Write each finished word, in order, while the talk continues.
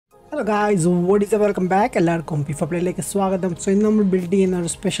Hello guys, what is up? Welcome back. എല്ലാവർക്കും FIFA പ്ലേയിലേക്ക് സ്വാഗതം. So ഇന്ന് നമ്മൾ ബിൽഡ് ചെയ്യുന്ന ഒരു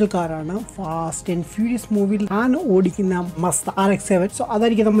സ്പെഷ്യൽ കാറാണ് ഫാസ്റ്റ് ആൻഡ് ഫ്യൂരിയസ് മൂവിയിൽ ഞാൻ ഓടിക്കുന്ന മസ്ത RX-7. സോ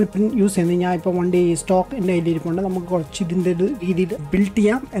അതായിരിക്കും നമ്മളിപ്പം യൂസ് ചെയ്യുന്നത്. ഞാൻ ഇപ്പോൾ വണ്ടി സ്റ്റോക്ക് എൻ്റെ കയ്യിലിരിപ്പുണ്ട്. നമുക്ക് കുറച്ച് ഇതിൻ്റെ ഒരു രീതിയിൽ ബിൽഡ്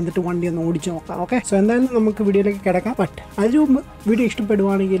ചെയ്യാം, എന്നിട്ട് വണ്ടി ഒന്ന് ഓടിച്ച് നോക്കാം. ഓക്കെ, സോ എന്തായാലും നമുക്ക് വീഡിയോയിലേക്ക് കിടക്കാം. ബട്ട് അതിന് മുമ്പ് വീഡിയോ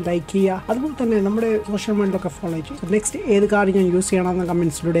ഇഷ്ടപ്പെടുവാണെങ്കിൽ ലൈക്ക് ചെയ്യുക, അതുപോലെ തന്നെ നമ്മുടെ സോഷ്യൽ മീഡിയയിലൊക്കെ ഫോളോ ചെയ്യും. സോ നെക്സ്റ്റ് ഏത് കാർ ഞാൻ യൂസ് ചെയ്യണമെന്ന്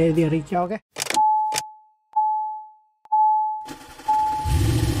കമൻസിലൂടെ എഴുതി അറിയിക്കുക. ഓക്കെ,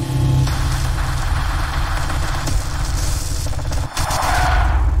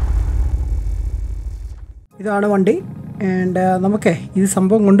 ഇതാണ് വണ്ടി. ആൻഡ് നമുക്ക് ഇത്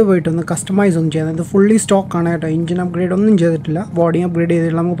സംഭവം കൊണ്ടുപോയിട്ടൊന്ന് കസ്റ്റമൈസ് ഒന്നും ചെയ്യാം. ഇത് ഫുള്ളി സ്റ്റോക്കാണ് കേട്ടോ. എഞ്ചിൻ അപ്ഗ്രേഡ് ഒന്നും ചെയ്തിട്ടില്ല, ബോഡി അപ്ഗ്രേഡ്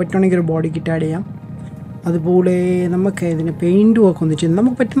ചെയ്തിട്ടില്ല. നമുക്ക് പറ്റുവാണെങ്കിൽ ഒരു ബോഡി കിറ്റ് ആഡ് ചെയ്യാം. അതുപോലെ നമുക്ക് ഇതിന് പെയിൻറ്റും ഒക്കെ ഒന്ന് ചെയ്യാം.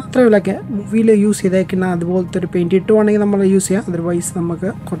 നമുക്ക് പറ്റുന്ന അത്രയൊക്കെ മൂവിയിൽ യൂസ് ചെയ്തേക്കുന്ന അതുപോലത്തെ ഒരു പെയിൻറ്റ് ഇട്ടുവാണെങ്കിൽ നമ്മൾ യൂസ് ചെയ്യാം. അതർവൈസ് നമുക്ക്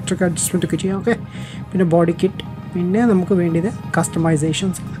കുറച്ചൊക്കെ അഡ്ജസ്റ്റ്മെൻറ്റ് ഒക്കെ ചെയ്യാം. ഓക്കെ, പിന്നെ ബോഡി കിറ്റ്, പിന്നെ നമുക്ക് വേണ്ടിയത്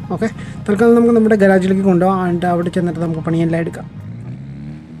കസ്റ്റമൈസേഷൻസ്. ഓക്കെ, തൽക്കാലം നമുക്ക് നമ്മുടെ ഗരാജിലേക്ക് കൊണ്ടുപോകാം. ആൻഡ് അവിടെ ചെന്നിട്ട് നമുക്ക് പണിയെല്ലാം എടുക്കാം.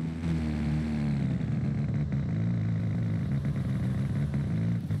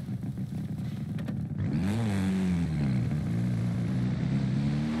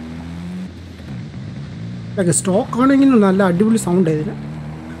 സ്റ്റോക്ക് ആണെങ്കിലും നല്ല അടിപൊളി സൗണ്ട് ഇതിന്.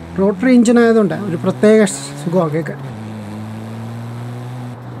 റോട്ടറി എഞ്ചിൻ ആയതുകൊണ്ട് ഒരു പ്രത്യേക സുഖമാണ് കേൾക്കാൻ.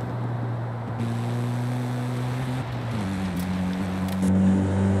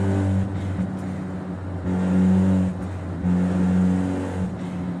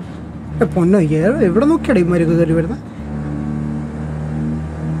 പൊന്നോ, എവിടെ നോക്കിയാടെ ഈ മരുക്ക് കയറി വരുന്നത്?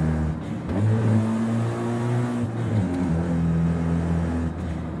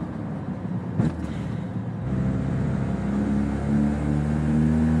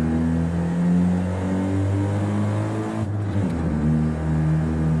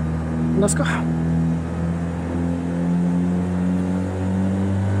 Let's go.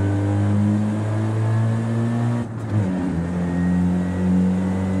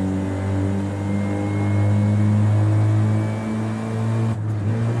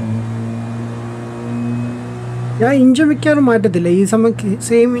 ഞാൻ ഇഞ്ചൻ മിക്കാറും മാറ്റത്തില്ല. ഈ സമയം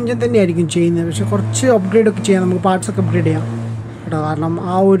സെയിം ഇഞ്ചൻ തന്നെയായിരിക്കും ചെയ്യുന്നത്. പക്ഷെ കുറച്ച് അപ്ഗ്രേഡൊക്കെ ചെയ്യാം. നമുക്ക് പാർട്സൊക്കെ അപ്ഗ്രേഡ് ചെയ്യാം കേട്ടോ. കാരണം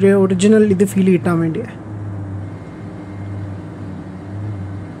ആ ഒരു ഒറിജിനൽ ഇത് ഫീൽ കിട്ടാൻ വേണ്ടി.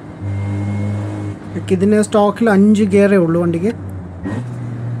 ഇതിന് സ്റ്റോക്കിൽ 5 ഗിയറേ ഉള്ളൂ വണ്ടിക്ക്.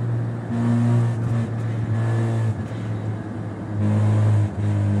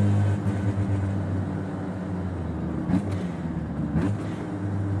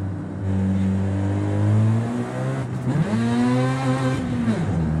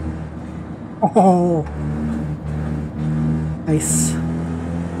 ഓ നൈസ്.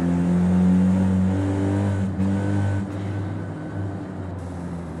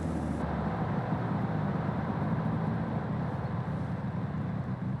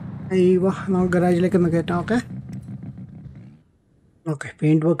 നമുക്ക് ഗരാജിലേക്ക് ഒന്ന് കയറ്റാം. Okay okay,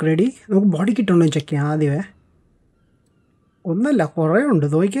 paint work ready. നമുക്ക് ബോഡി കിറ്റ് ഉണ്ടോ ചെക്ക് ചെയ്യാം ആദ്യമേ. ഒന്നല്ല, കുറേ ഉണ്ട്.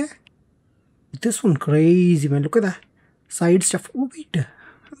 നോക്കിയേ, this one crazy man. Look അതാ സൈഡ് സ്റ്റഫ്. ഓ വെയിറ്റ്,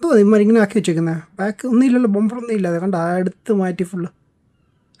 എന്തോ ഇങ്ങനെ ആക്കി വെച്ചേക്കുന്നത്. ബാക്ക് ഒന്നും ഇല്ലല്ലോ, ബമ്പറൊന്നും ഇല്ല. അത് കണ്ട അടുത്ത് മാറ്റി ഫുള്ള്.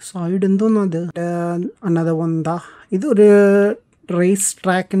 സൈഡ് എന്തോന്നാ അത്? അന്നതെ എന്താ ഇതൊരു റേസ്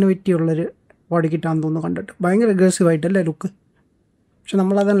ട്രാക്കിന് പറ്റിയുള്ളൊരു ബോഡി കിറ്റാന്ന് തോന്നുന്നു. കണ്ടിട്ട് ഭയങ്കര അഗ്രസീവായിട്ടല്ലേ ലുക്ക്. പക്ഷെ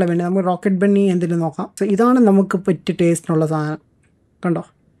നമ്മളതല്ല വേണ്ടി, നമുക്ക് റോക്കറ്റ് ബണ്ണി എന്തെങ്കിലും നോക്കാം. സോ ഇതാണ് നമുക്ക് പറ്റിയ ടേസ്റ്റിനുള്ള സാധനം, കണ്ടോ.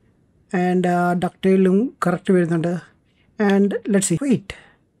 ആൻഡ് ഡക്റ്റൈലും കറക്റ്റ് വരുന്നുണ്ട്. And let's see. വെയിറ്റ്,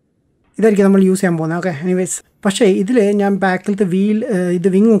 ഇതായിരിക്കും നമ്മൾ യൂസ് ചെയ്യാൻ പോകുന്നത്. Okay, anyways. പക്ഷേ ഇതിൽ ഞാൻ ബാക്കിലത്തെ ഇത്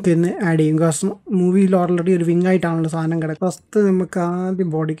വിങ് ഒക്കെ ഒന്ന് ആഡ് ചെയ്യും. ബിക്കോസ് മൂവിയിൽ ഓൾറെഡി ഒരു വിങ് ആയിട്ടാണല്ലോ സാധനം കിടക്കുക. ഫസ്റ്റ് നമുക്ക് ആദ്യം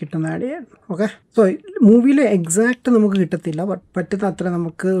ബോഡി കിട്ടുന്ന ആഡ് ചെയ്യാം. ഓക്കെ, സോ മൂവിയിൽ എക്സാക്റ്റ് നമുക്ക് കിട്ടത്തില്ല, ബട്ട് പറ്റുന്ന അത്ര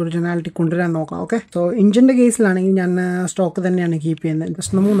നമുക്ക് ഒറിജിനാലിറ്റി കൊണ്ടുവരാൻ നോക്കാം. ഓക്കെ, സോ എഞ്ചിൻ്റെ കേസിലാണെങ്കിൽ ഞാൻ സ്റ്റോക്ക് തന്നെയാണ് കീപ്പ് ചെയ്യുന്നത്.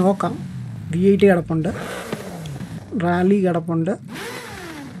 ജസ്റ്റ് നമുക്ക് നോക്കാം. V8 കിടപ്പുണ്ട്, റാലി കിടപ്പുണ്ട്,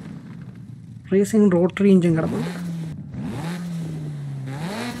 റേസിംഗ് റോട്ടറി എഞ്ചിൻ കിടപ്പുണ്ട്.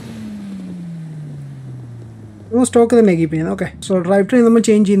 സ്റ്റോക്ക് തന്നെ കീപ്പ് ചെയ്യുന്നത്. ഓക്കെ, സോ ഡ്രൈവ് ട്രെയിൻ നമ്മൾ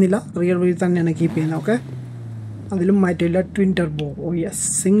ചേഞ്ച് ചെയ്യുന്നില്ല, റിയർ വീൽ തന്നെയാണ് കീപ്പ് ചെയ്യുന്നത്. ഓക്കെ, അതിലും മാറ്റില്ല. ട്വിൻ ടെർബോ, ഓ യെസ്,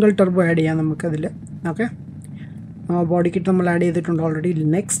 സിംഗിൾ ടെർബോ ആഡ് ചെയ്യാം നമുക്കതിൽ. ഓക്കെ, ബോഡി കിറ്റ് നമ്മൾ ആഡ് ചെയ്തിട്ടുണ്ട് ഓൾറെഡി.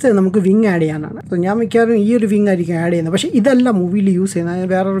 നെക്സ്റ്റ് നമുക്ക് വിങ് ആഡ് ചെയ്യാനാണ്. സോ ഞാൻ മിക്കവാറും ഈ ഒരു വിങ് ആയിരിക്കും ആഡ് ചെയ്യുന്നത്. പക്ഷേ ഇതല്ല മൂവിയിൽ യൂസ് ചെയ്യുന്നത്,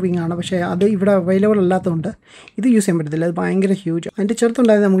 വേറൊരു വിങ് ആണ്. പക്ഷേ അത് ഇവിടെ അവൈലബിൾ അല്ലാത്തതുകൊണ്ട് ഇത് യൂസ് ചെയ്യാൻ പറ്റത്തില്ല. അത് ഭയങ്കര ഹ്യൂജ്. അതിൻ്റെ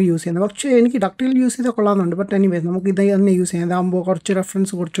ചെറുത്തുണ്ടായത് നമുക്ക് യൂസ് ചെയ്യുന്നത്. പക്ഷേ എനിക്ക് ഡക്റ്റിൽ യൂസ് ചെയ്താൽ കൊള്ളാമെന്നുണ്ട്. ബട്ട് എനിവേസ് നമുക്ക് ഇത് തന്നെ യൂസ് ചെയ്യാം. അതാകുമ്പോൾ കുറച്ച്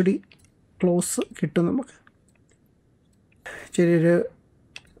റെഫറൻസ് കുറച്ചുകൂടി ക്ലോസ് കിട്ടും നമുക്ക്. ചെറിയൊരു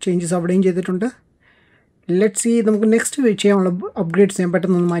ചേഞ്ചസ് അവിടെയും ചെയ്തിട്ടുണ്ട്. ലെറ്റ്സ് സീ, നമുക്ക് നെക്സ്റ്റ് ചെയ്യാനുള്ള അപ്ഗ്രേഡ്സ് ചെയ്യാൻ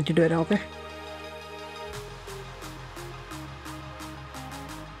പെട്ടെന്ന് മാറ്റിയിട്ട് വരാം. ഓക്കെ,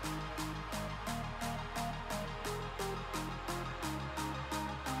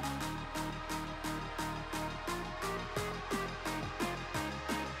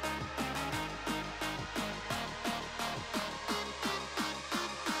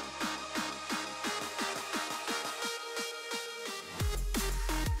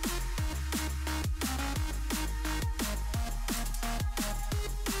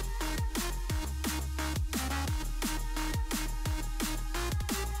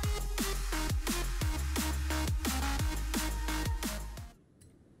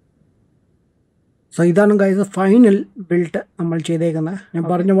 സോ ഇതാണ് ഗൈസ് ഫൈനൽ ബിൽഡ് നമ്മൾ ചെയ്തേക്കുന്നത്. ഞാൻ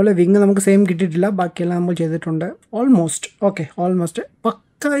പറഞ്ഞ പോലെ വിങ് നമുക്ക് സെയിം കിട്ടിയിട്ടില്ല, ബാക്കിയെല്ലാം നമ്മൾ ചെയ്തിട്ടുണ്ട്. ഓൾമോസ്റ്റ്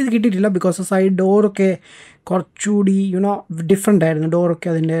പക്ക ഇത് കിട്ടിയിട്ടില്ല. ബിക്കോസ് സൈഡ് ഡോറൊക്കെ കുറച്ചുകൂടി ഡിഫറെൻ്റ് ആയിരുന്നു. ഡോറൊക്കെ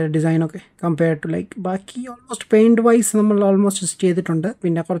അതിൻ്റെ ഡിസൈനൊക്കെ കമ്പയർഡ് ടു ലൈക്ക് ബാക്കി ഓൾമോസ്റ്റ് പെയിൻറ്റ് വൈസ് നമ്മൾ ഓൾമോസ്റ്റ് ചെയ്തിട്ടുണ്ട്.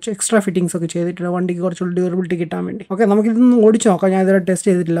 പിന്നെ കുറച്ച് എക്സ്ട്രാ ഫിറ്റിങ്സ് ഒക്കെ ചെയ്തിട്ടുണ്ട് വണ്ടിക്ക് കുറച്ചുകൂടി ഡ്യൂറബിലിറ്റി കിട്ടാൻ വേണ്ടി. നമുക്കിതൊന്ന് ഓടിച്ച് നോക്കാം. ഞാൻ ഇതുവരെ ടെസ്റ്റ്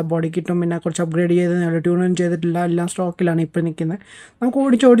ചെയ്തിട്ടില്ല. ബോഡി കിറ്റും പിന്നെ കുറച്ച് അപ്ഗ്രേഡ് ചെയ്ത് ട്യൂണൊന്നും ചെയ്തിട്ടില്ല. എല്ലാം സ്റ്റോക്കിലാണ് ഇപ്പോൾ നിൽക്കുന്നത്. നമുക്ക്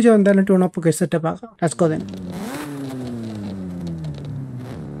ഓടിച്ചോ എന്തായാലും ട്യൂണപ്പ് ഒക്കെ സെറ്റപ്പ് ആക്കാം. Let's go then.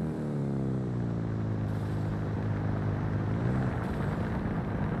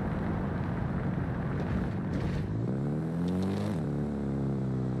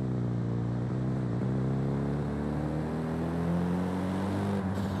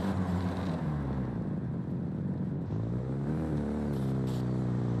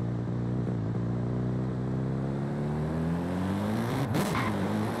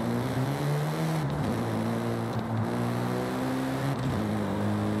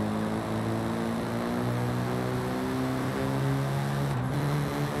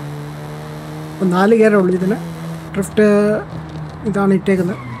 അപ്പോൾ 4 ഗിയറേ ഉള്ളൂ ഇതിന്. ഡ്രിഫ്റ്റ് ഇതാണ്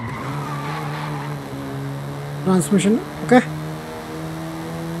ഇട്ടേക്കുന്നത്. Transmission okay.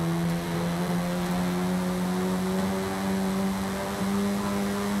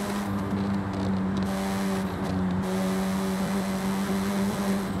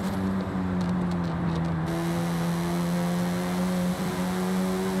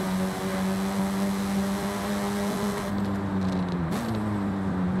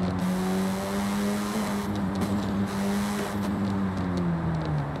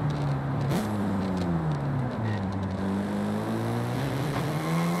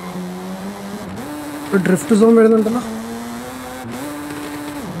 ഡ്രിഫ്റ്റ് സോൺ വരുന്നുണ്ടല്ലോ.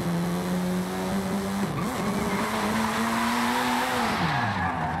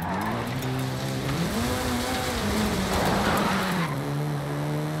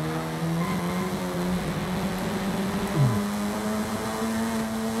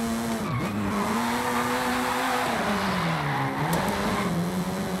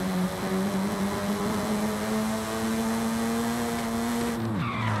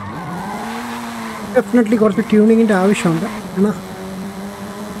 ഡെഫിനറ്റ്ലി കുറച്ച് ട്യൂണിങ്ങിൻ്റെ ആവശ്യമുണ്ട്. എന്നാൽ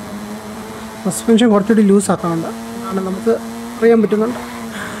സസ്പെൻഷൻ കുറച്ചുകൂടി ലൂസ് ആക്കാനുണ്ട്. അതാണ് നമുക്ക് അറിയാൻ പറ്റുന്നുണ്ട്.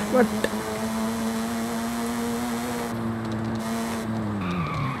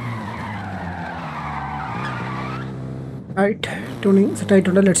 ബട്ട് ട്യൂണിങ് സെറ്റ്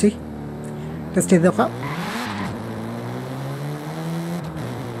ആയിട്ടുണ്ട്. ലെറ്റ്സ് സീ, ടെസ്റ്റ് ചെയ്ത് നോക്കാം.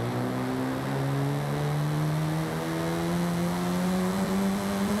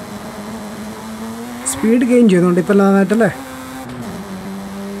 സ്പീഡ് ഗെയിൻ ചെയ്യുന്നുണ്ട് ഇപ്പം നന്നായിട്ടല്ലേ.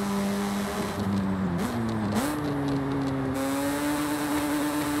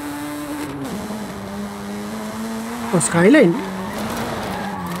 സ്കൈലൈൻ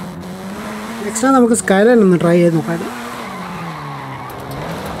നെക്സ്റ്റ് നമുക്ക് സ്കൈലൈൻ ഒന്ന് ട്രൈ ചെയ്ത് നോക്കാം.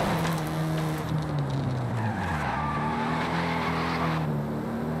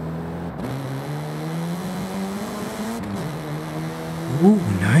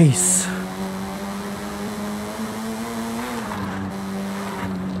 നൈസ്.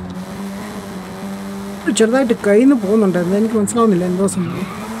 ചെറുതായിട്ട് കയ്യിൽ നിന്ന് പോകുന്നുണ്ടായിരുന്നു. എനിക്ക് മനസ്സിലാവുന്നില്ല എന്തോ സംഭവം.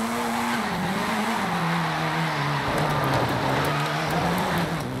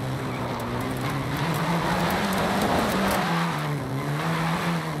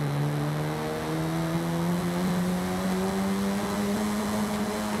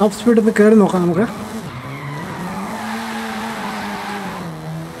 ടോപ്പ് സ്പീഡിൽ നിന്ന് കയറി നോക്കാം നമുക്ക്.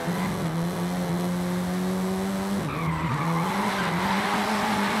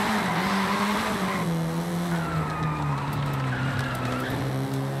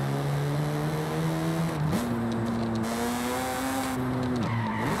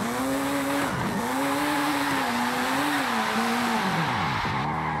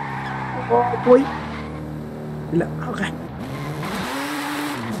 പോയി ഇല്ല. ഓക്കെ,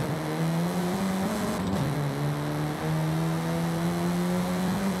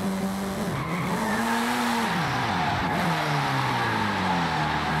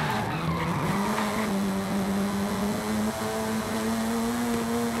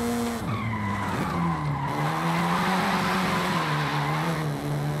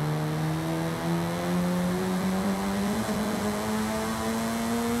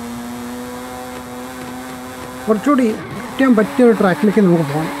 കുറച്ചുകൂടി കിട്ടാൻ പറ്റിയൊരു ട്രാക്കിലേക്ക് നമുക്ക്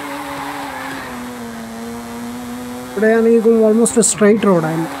പോകണം. ഇവിടെയാണെങ്കിൽ ഓൾമോസ്റ്റ് സ്ട്രൈറ്റ്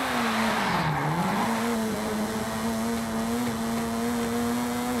റോഡായിരുന്നു.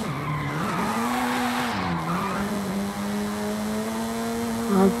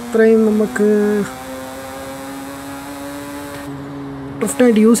 അത്രയും നമുക്ക്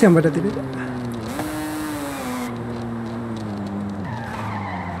ഡ്രിഫ്റ്റായിട്ട് യൂസ് ചെയ്യാൻ പറ്റത്തില്ല.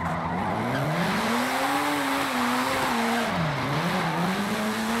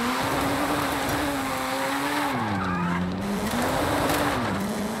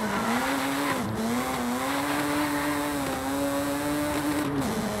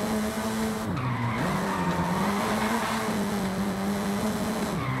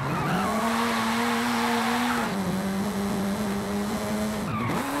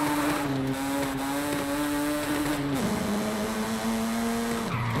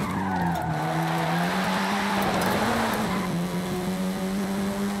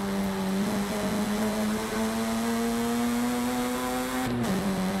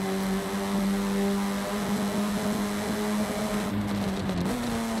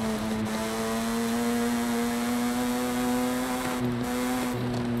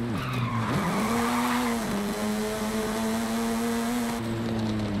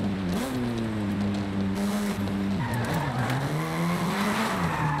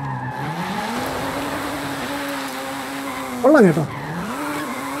 കൊള്ളാം കേട്ടോ.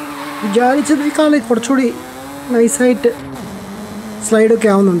 വിചാരിച്ചതിനേക്കാൾ കുറച്ചുകൂടി നൈസായിട്ട് സ്ലൈഡൊക്കെ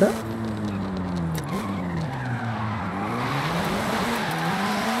ആവുന്നുണ്ട്.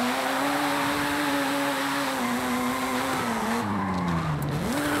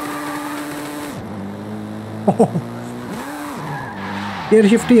 ഗിയർ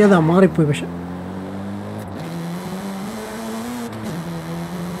ഷിഫ്റ്റ് ചെയ്താ മാറിപ്പോയി. പക്ഷെ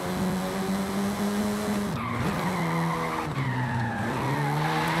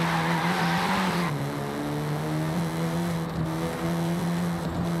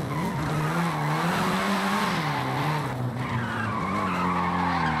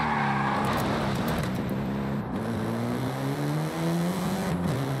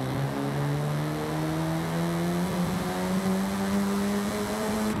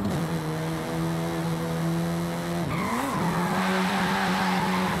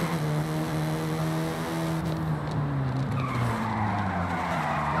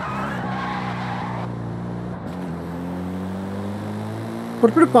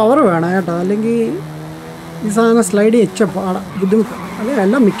കുറച്ചുകൂടി പവർ വേണം കേട്ടോ, അല്ലെങ്കിൽ ഈ സാധനം സ്ലൈഡ് വെച്ച പാടാം, ബുദ്ധിമുട്ട്. അല്ലെങ്കിൽ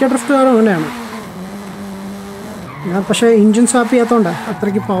എല്ലാം മിക്ക ഡ്രിഫ്റ്റുകാരും അങ്ങനെയാണ്. ഞാൻ പക്ഷേ എൻജിൻ സ്വാപ്പ് ചെയ്യാത്തതുകൊണ്ട്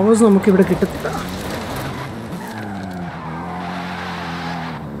അത്രയ്ക്ക് പവേഴ്സ് നമുക്കിവിടെ കിട്ടത്തില്ല.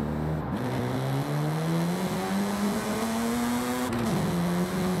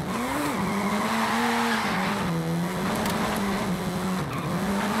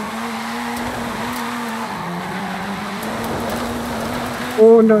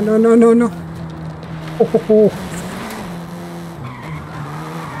 Oh no no no no no. Oh.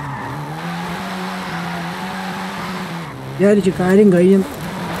 വിചാരിച്ചു കാര്യം കഴിയും.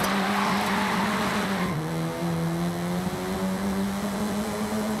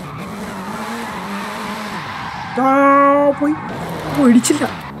 പോയി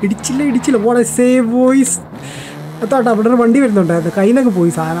ഇടിച്ചില്ല. Vote A save voice. അതാട്ടോ അവിടെ ഒരു വണ്ടി വരുന്നുണ്ടായിരുന്നു, കയ്യിൽ നിന്നൊക്കെ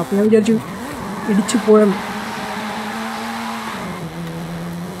പോയി സാധനം. അപ്പോൾ ഞാൻ വിചാരിച്ചു ഇടിച്ചു പോയാൽ.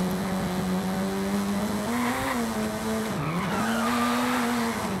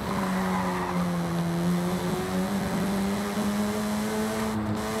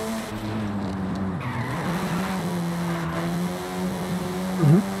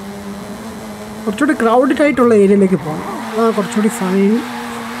 കുറച്ചുകൂടി ക്രൗഡഡ് ആയിട്ടുള്ള ഏരിയയിലേക്ക് പോകണം. കുറച്ചുകൂടി ഫൈൻ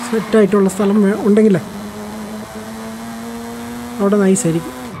സെറ്റായിട്ടുള്ള സ്ഥലം ഉണ്ടെങ്കിൽ അവിടെ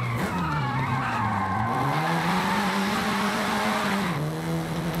നൈസായിരിക്കും.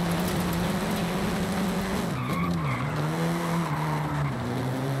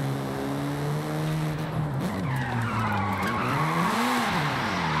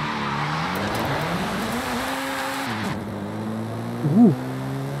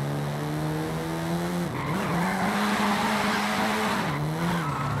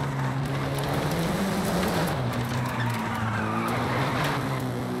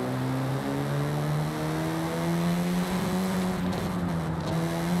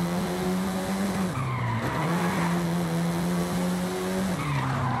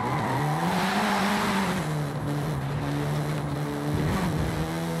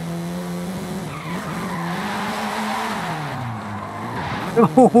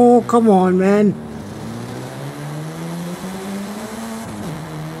 Oh, come on, man.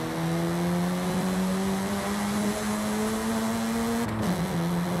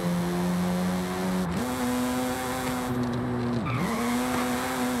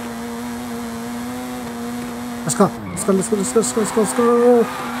 Let's go.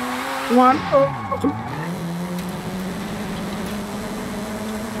 Come on. Oh.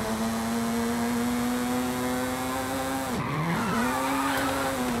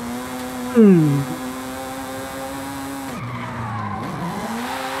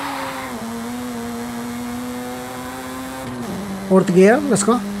 Fourth gear, let's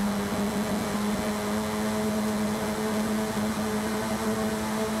go.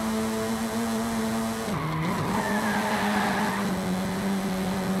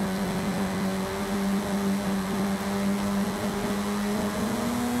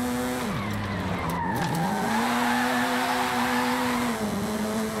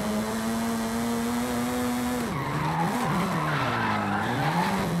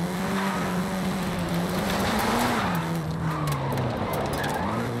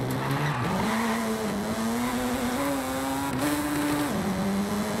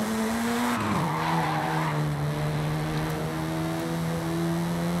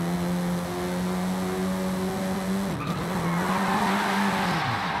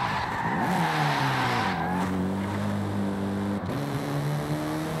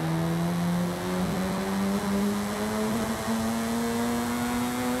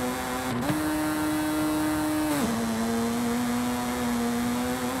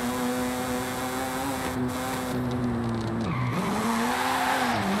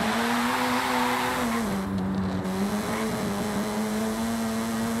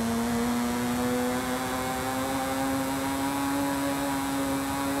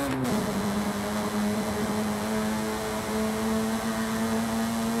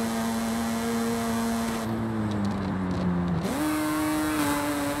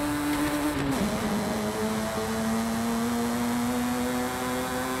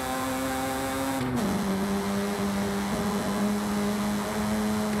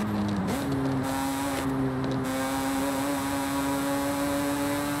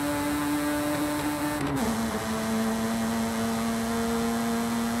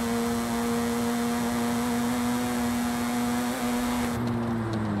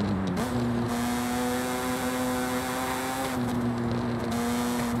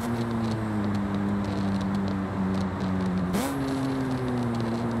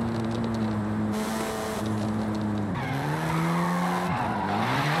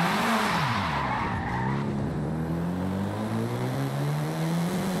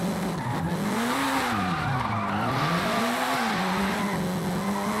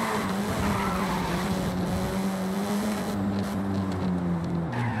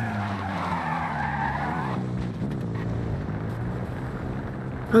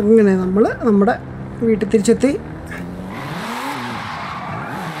 അങ്ങനെ നമ്മൾ നമ്മുടെ വീട്ടിൽ തിരിച്ചെത്തി.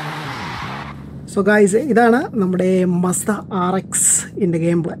 സോ ഗായ്സ്, ഇതാണ് നമ്മുടെ മസ്ത RX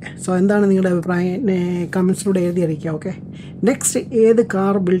ഗെയിം പ്ലേ. സോ എന്താണ് നിങ്ങളുടെ അഭിപ്രായം കമൻസിലൂടെ എഴുതി അറിയിക്കുക. ഓക്കെ, നെക്സ്റ്റ് ഏത്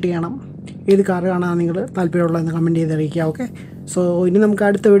കാർ ബിൽഡ് ചെയ്യണം, ഏത് കാർ കാണാൻ നിങ്ങൾ താല്പര്യമുള്ളതെന്ന് കമൻറ്റ് ചെയ്ത് അറിയിക്കുക. ഓക്കെ, സോ ഇനി നമുക്ക്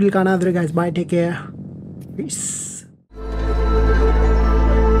അടുത്ത വീഡിയോയിൽ കാണാം. Guys, by, take care, piece.